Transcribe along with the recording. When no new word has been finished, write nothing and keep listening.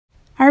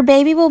Our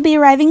baby will be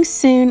arriving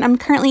soon. I'm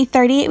currently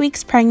 38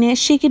 weeks pregnant.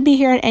 She could be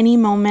here at any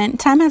moment.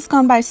 Time has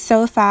gone by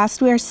so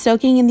fast. We are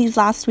soaking in these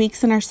last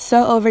weeks and are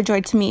so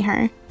overjoyed to meet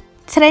her.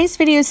 Today's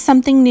video is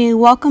something new.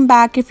 Welcome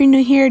back. If you're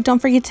new here, don't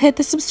forget to hit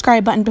the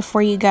subscribe button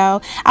before you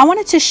go. I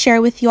wanted to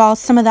share with you all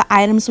some of the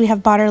items we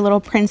have bought our little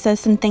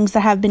princess and things that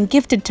have been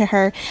gifted to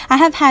her. I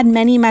have had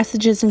many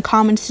messages and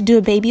comments to do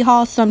a baby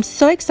haul, so I'm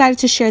so excited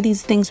to share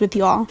these things with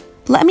you all.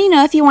 Let me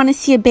know if you want to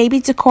see a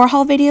baby decor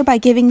haul video by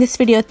giving this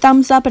video a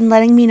thumbs up and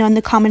letting me know in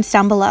the comments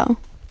down below.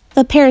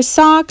 The pair of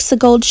socks, the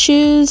gold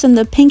shoes, and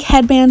the pink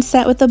headband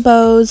set with the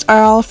bows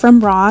are all from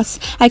Ross.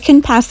 I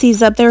couldn't pass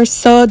these up. They were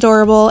so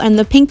adorable, and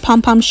the pink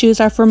pom-pom shoes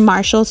are from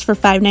Marshalls for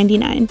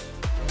 $5.99.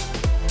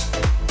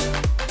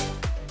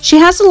 She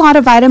has a lot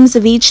of items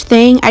of each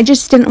thing. I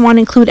just didn't want to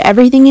include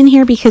everything in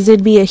here because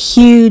it'd be a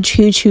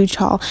huge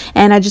haul,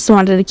 and I just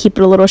wanted to keep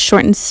it a little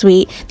short and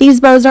sweet.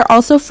 These bows are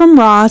also from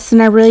Ross, and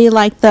I really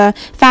like the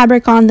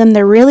fabric on them.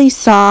 They're really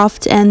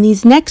soft, and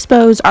these next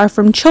bows are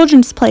from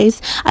Children's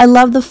Place. I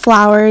love the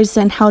flowers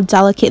and how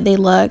delicate they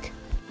look.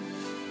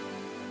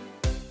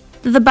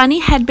 The bunny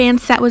headband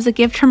set was a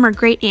gift from her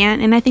great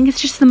aunt, and I think it's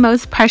just the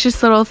most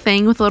precious little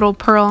thing with a little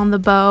pearl on the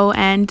bow.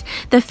 And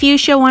the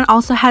fuchsia one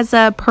also has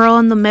a pearl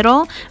in the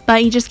middle,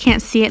 but you just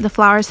can't see it. The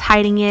flower's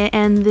hiding it.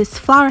 And this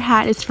flower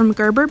hat is from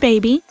Gerber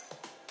Baby.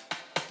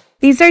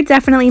 These are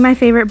definitely my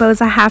favorite bows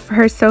I have for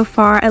her so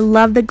far. I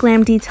love the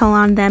glam detail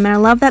on them, and I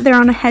love that they're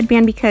on a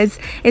headband because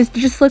it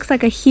just looks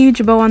like a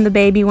huge bow on the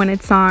baby when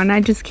it's on.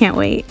 I just can't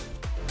wait.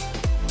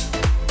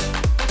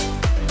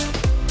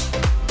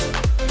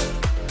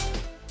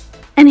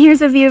 And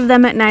here's a view of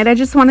them at night. I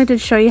just wanted to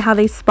show you how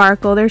they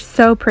sparkle. They're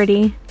so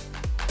pretty.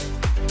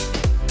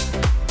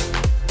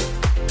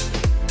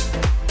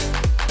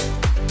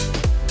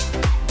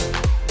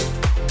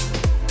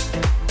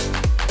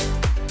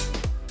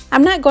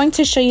 I'm not going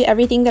to show you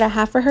everything that I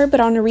have for her, but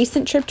on a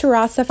recent trip to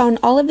Ross, I found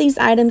all of these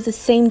items the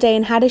same day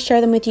and had to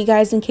share them with you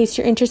guys in case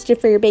you're interested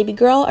for your baby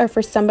girl or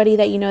for somebody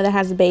that you know that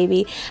has a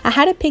baby. I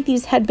had to pick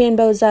these headband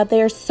bows up.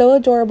 They are so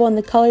adorable and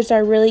the colors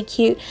are really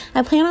cute.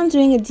 I plan on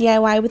doing a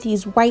DIY with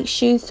these white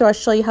shoes, so I'll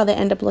show you how they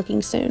end up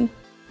looking soon.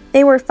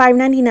 They were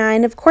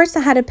 $5.99. Of course, I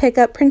had to pick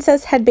up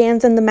princess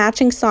headbands and the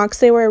matching socks.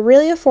 They were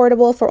really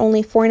affordable for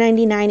only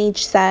 $4.99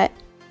 each set.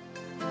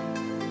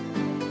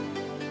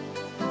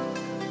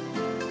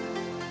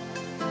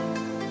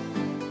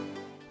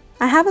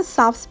 I have a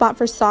soft spot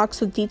for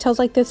socks with details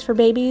like this for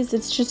babies.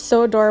 It's just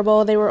so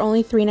adorable. They were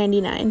only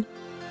 $3.99.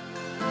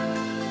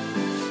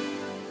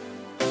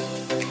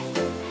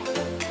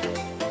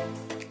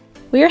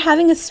 We are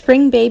having a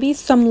spring baby,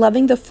 so I'm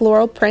loving the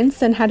floral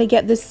prints and how to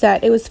get this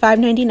set. It was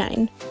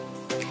 $5.99.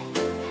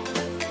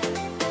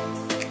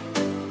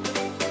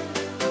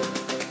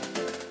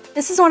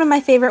 This is one of my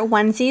favorite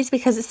onesies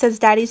because it says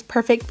Daddy's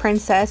Perfect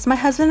Princess. My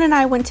husband and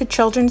I went to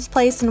Children's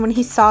Place, and when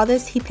he saw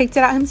this, he picked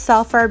it out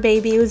himself for our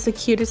baby. It was the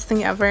cutest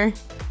thing ever.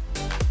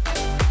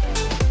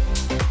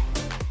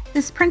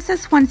 This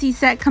princess onesie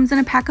set comes in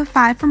a pack of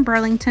 5 from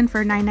Burlington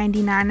for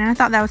 $9.99, and I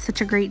thought that was such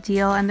a great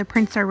deal, and the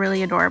prints are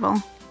really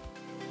adorable.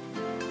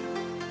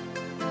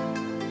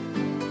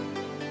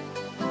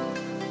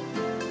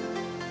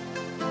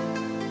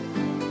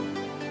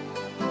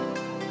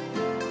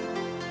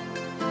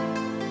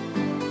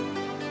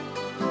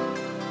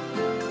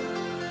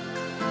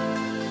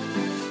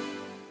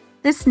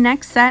 This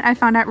next set I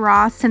found at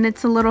Ross, and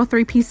it's a little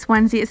 3-piece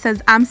onesie. It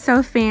says, "I'm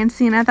so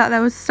fancy," and I thought that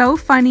was so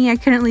funny I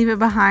couldn't leave it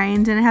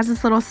behind. And it has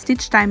this little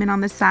stitch diamond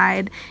on the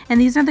side. And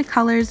these are the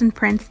colors and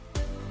prints.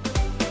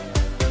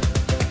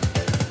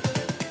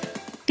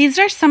 These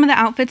are some of the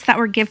outfits that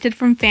were gifted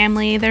from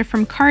family. They're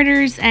from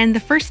Carter's, and the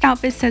first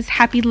outfit says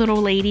Happy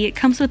Little Lady. It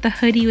comes with a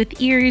hoodie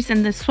with ears,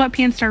 and the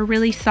sweatpants are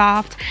really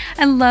soft.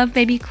 I love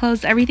baby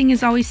clothes. Everything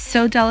is always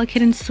so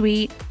delicate and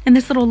sweet. And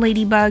this little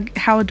ladybug,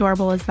 how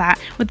adorable is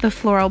that with the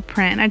floral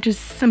print?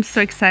 I'm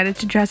so excited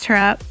to dress her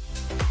up.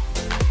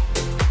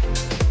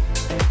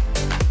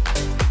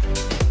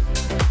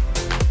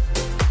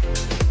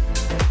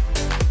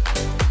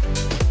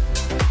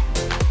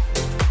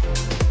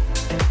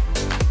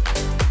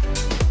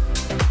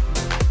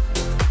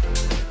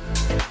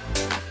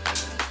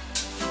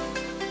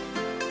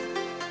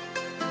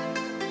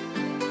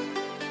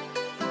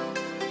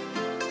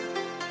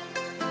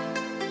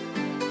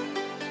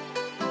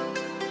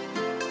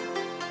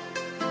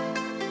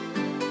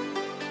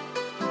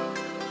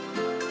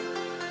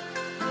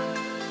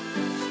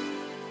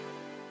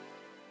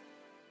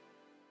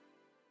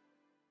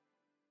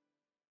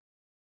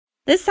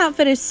 This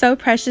outfit is so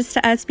precious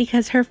to us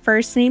because her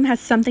first name has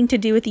something to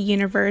do with the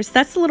universe.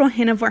 That's a little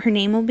hint of what her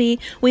name will be.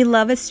 We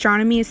love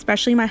astronomy,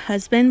 especially my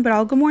husband, but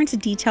I'll go more into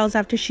details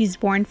after she's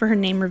born for her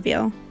name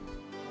reveal.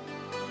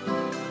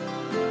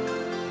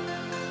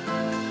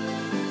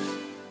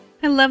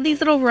 I love these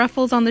little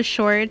ruffles on the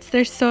shorts.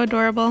 They're so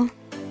adorable.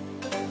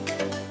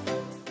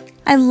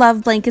 I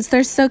love blankets.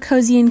 They're so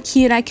cozy and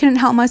cute. I couldn't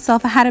help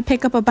myself. I had to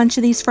pick up a bunch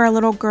of these for our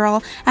little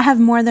girl. I have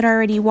more that are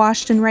already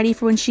washed and ready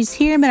for when she's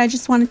here, but I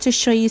just wanted to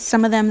show you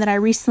some of them that I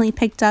recently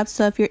picked up,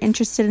 so if you're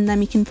interested in them,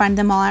 you can find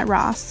them all at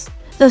Ross.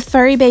 The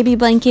furry baby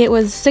blanket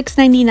was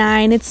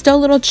 $6.99. It's still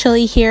a little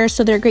chilly here,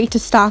 so they're great to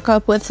stock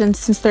up with, and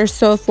since they're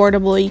so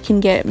affordable, you can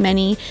get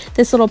many.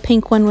 This little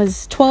pink one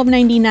was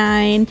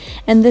 $12.99,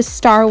 and this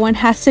star one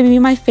has to be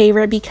my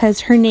favorite because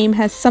her name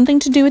has something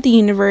to do with the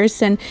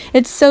universe, and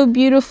it's so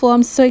beautiful.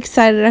 I'm so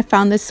excited I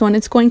found this one.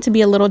 It's going to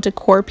be a little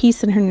decor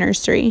piece in her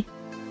nursery.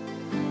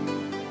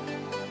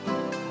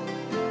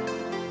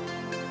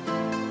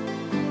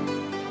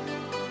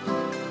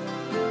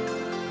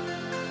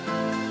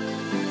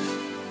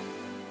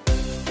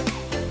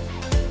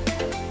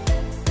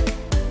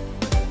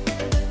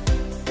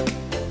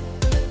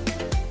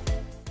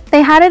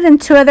 They had it in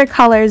two other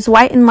colors,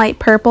 white and light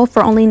purple,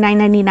 for only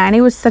 $9.99.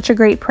 It was such a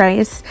great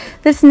price.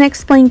 This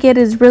next blanket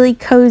is really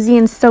cozy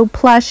and so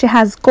plush. It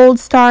has gold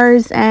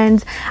stars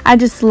and I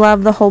just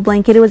love the whole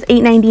blanket. It was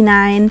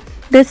 $8.99.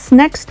 This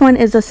next one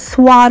is a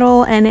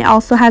swaddle and it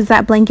also has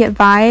that blanket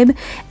vibe,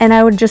 and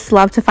I would just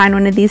love to find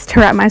one of these to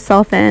wrap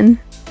myself in.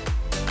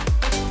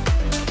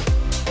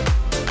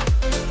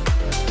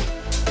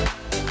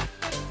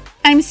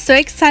 I'm so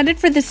excited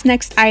for this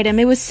next item.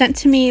 It was sent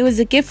to me. It was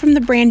a gift from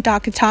the brand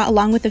DockAtot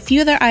along with a few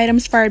other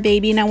items for our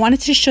baby, and I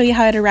wanted to show you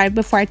how it arrived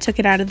before I took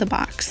it out of the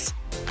box.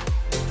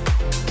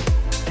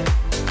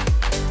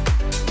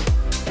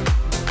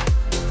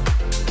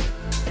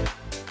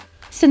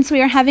 Since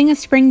we are having a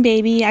spring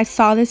baby, I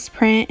saw this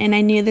print and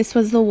I knew this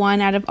was the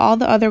one out of all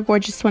the other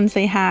gorgeous ones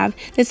they have.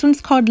 This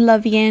one's called La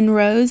Vienne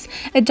Rose.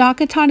 A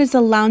DockAtot is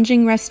a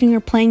lounging, resting, or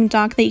playing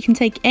dock that you can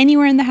take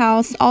anywhere in the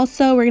house.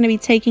 Also, we're going to be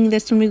taking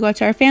this when we go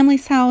to our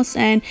family's house,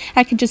 and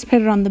I can just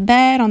put it on the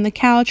bed, on the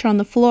couch, or on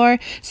the floor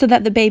so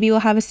that the baby will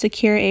have a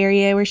secure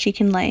area where she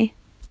can lay.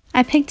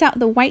 I picked out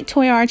the white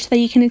toy arch that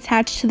you can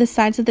attach to the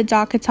sides of the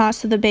DockAtot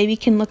so the baby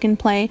can look and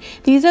play.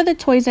 These are the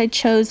toys I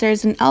chose.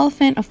 There's an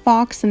elephant, a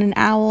fox, and an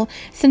owl.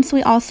 Since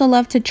we also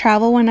love to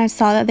travel, when I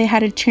saw that they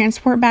had a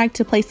transport bag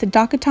to place the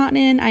DockAtot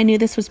in, I knew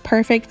this was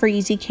perfect for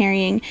easy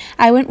carrying.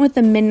 I went with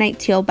the midnight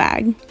teal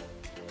bag.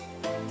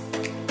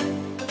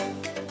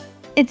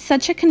 It's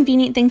such a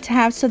convenient thing to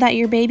have so that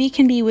your baby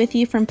can be with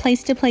you from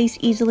place to place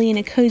easily in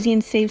a cozy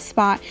and safe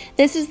spot.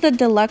 This is the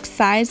deluxe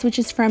size, which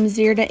is from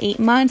 0 to 8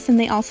 months, and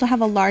they also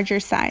have a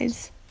larger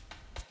size.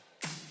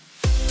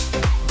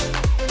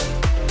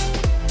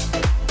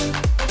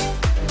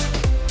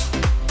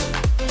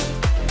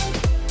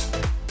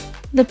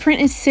 The print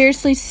is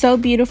seriously so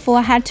beautiful.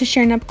 I had to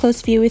share an up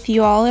close view with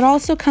you all. It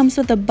also comes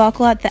with a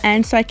buckle at the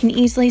end so I can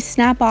easily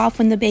snap off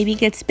when the baby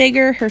gets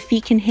bigger. Her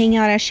feet can hang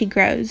out as she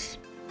grows.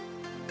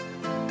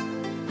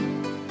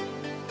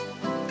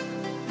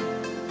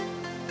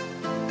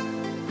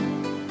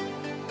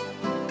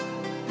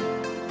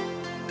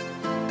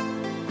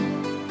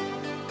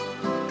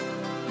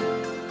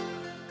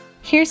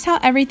 Here's how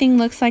everything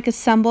looks like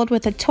assembled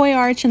with a toy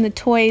arch and the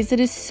toys. It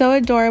is so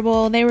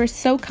adorable. They were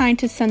so kind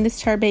to send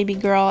this to our baby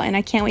girl, and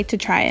I can't wait to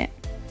try it.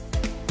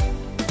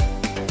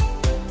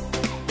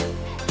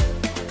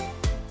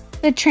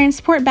 The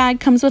transport bag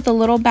comes with a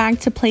little bag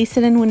to place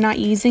it in when not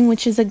using,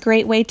 which is a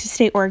great way to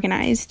stay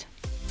organized.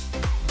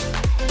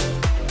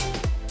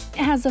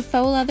 It has a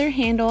faux leather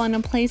handle and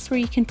a place where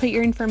you can put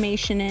your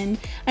information in.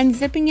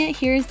 Unzipping it,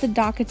 here's the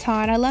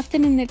DockAtot. I left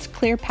it in its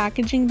clear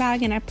packaging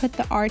bag and I put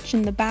the arch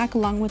in the back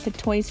along with the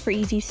toys for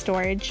easy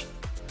storage.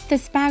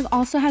 This bag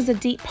also has a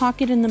deep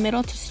pocket in the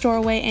middle to store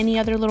away any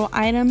other little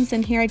items,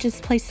 and here I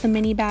just placed the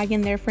mini bag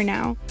in there for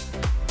now.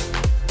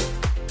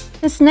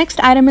 This next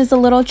item is a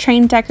little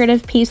train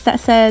decorative piece that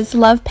says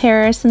Love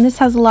Paris, and this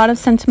has a lot of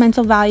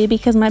sentimental value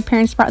because my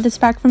parents brought this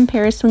back from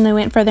Paris when they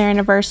went for their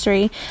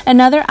anniversary.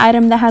 Another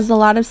item that has a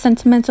lot of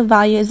sentimental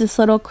value is this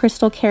little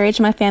crystal carriage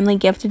my family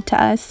gifted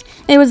to us.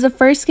 It was the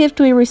first gift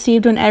we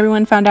received when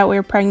everyone found out we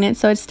were pregnant,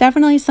 so it's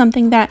definitely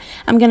something that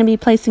I'm going to be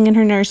placing in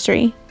her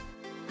nursery.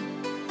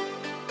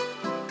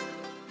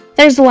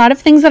 There's a lot of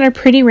things that are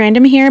pretty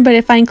random here, but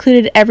if I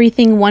included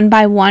everything one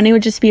by one, it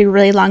would just be a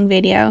really long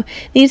video.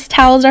 These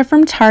towels are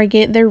from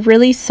Target. They're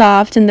really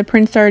soft and the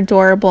prints are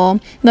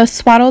adorable. The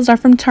swaddles are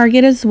from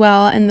Target as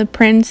well, and the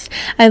prints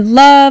I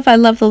love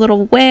the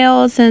little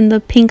whales and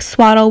the pink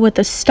swaddle with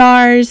the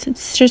stars.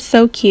 It's just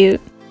so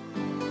cute.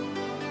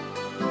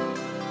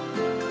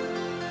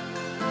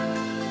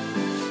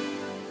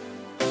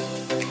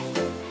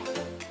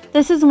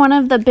 This is one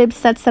of the bib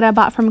sets that I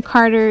bought from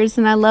Carter's,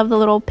 and I love the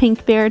little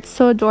pink bear. It's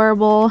so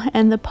adorable,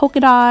 and the polka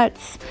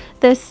dots.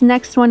 This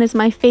next one is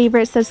my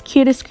favorite. It says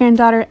cutest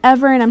granddaughter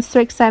ever, and I'm so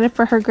excited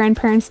for her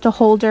grandparents to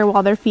hold her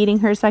while they're feeding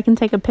her so I can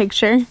take a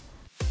picture.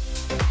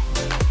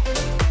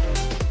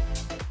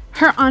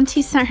 Her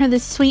auntie sent her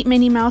this sweet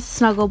Minnie Mouse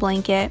snuggle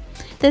blanket.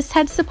 This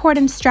head support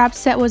and strap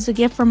set was a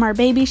gift from our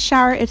baby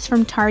shower. It's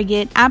from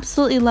Target.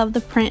 Absolutely love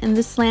the print, and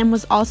this lamb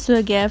was also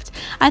a gift.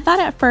 I thought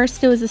at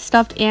first it was a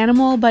stuffed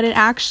animal, but it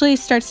actually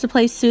starts to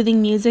play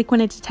soothing music when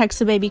it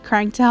detects a baby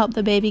crying to help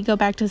the baby go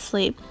back to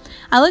sleep.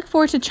 I look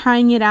forward to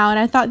trying it out.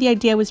 I thought the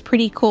idea was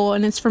pretty cool,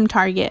 and it's from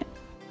Target.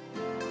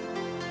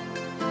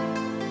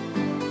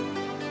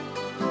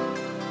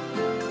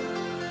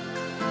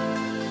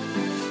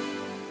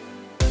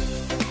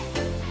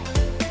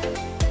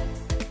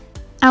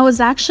 I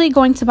was actually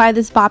going to buy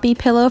this boppy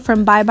pillow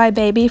from Bye Bye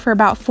Baby for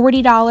about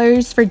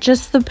 $40 for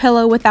just the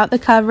pillow without the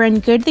cover,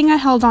 and good thing I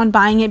held on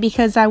buying it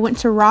because I went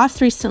to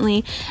Ross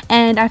recently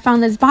and I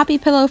found this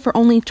boppy pillow for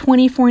only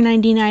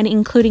 $24.99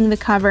 including the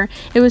cover.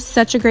 It was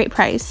such a great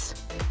price.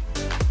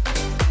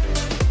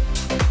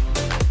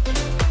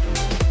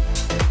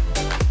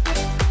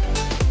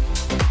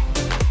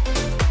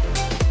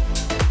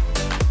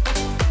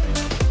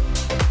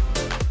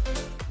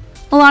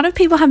 A lot of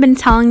people have been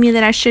telling me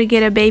that I should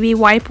get a baby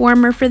wipe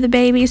warmer for the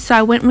baby, so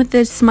I went with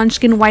this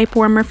Munchkin wipe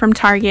warmer from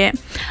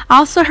Target. I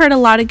also heard a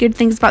lot of good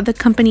things about the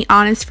company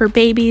Honest for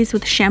Babies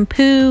with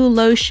shampoo,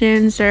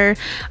 lotions, or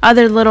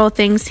other little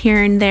things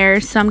here and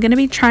there, so I'm going to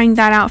be trying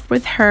that out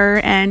with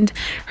her. And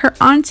her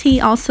auntie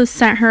also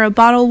sent her a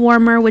bottle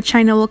warmer, which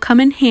I know will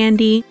come in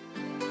handy.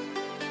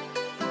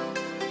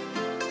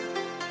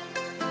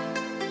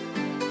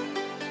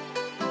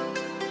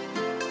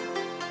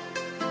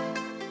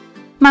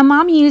 My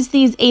mom used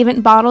these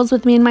Avent bottles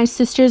with me and my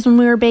sisters when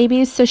we were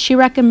babies, so she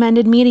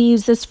recommended me to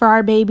use this for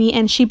our baby,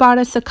 and she bought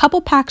us a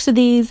couple packs of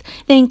these.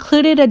 They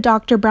included a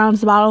Dr.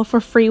 Brown's bottle for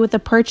free with the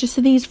purchase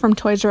of these from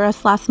Toys R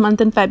Us last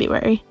month in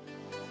February.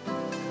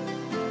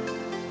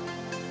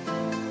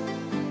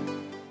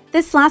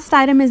 This last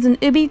item is an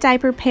Ubi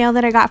diaper pail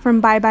that I got from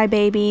Bye Bye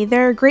Baby.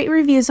 There are great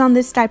reviews on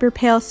this diaper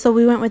pail, so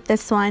we went with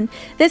this one.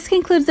 This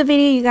concludes the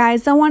video, you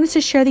guys. I wanted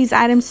to share these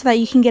items so that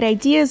you can get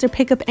ideas or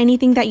pick up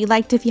anything that you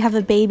liked if you have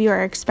a baby or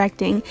are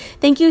expecting.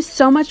 Thank you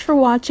so much for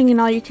watching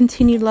and all your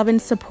continued love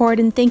and support,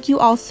 and thank you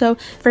also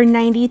for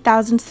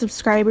 90,000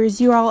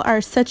 subscribers. You all are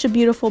such a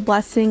beautiful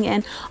blessing,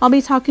 and I'll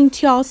be talking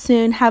to you all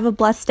soon. Have a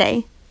blessed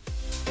day.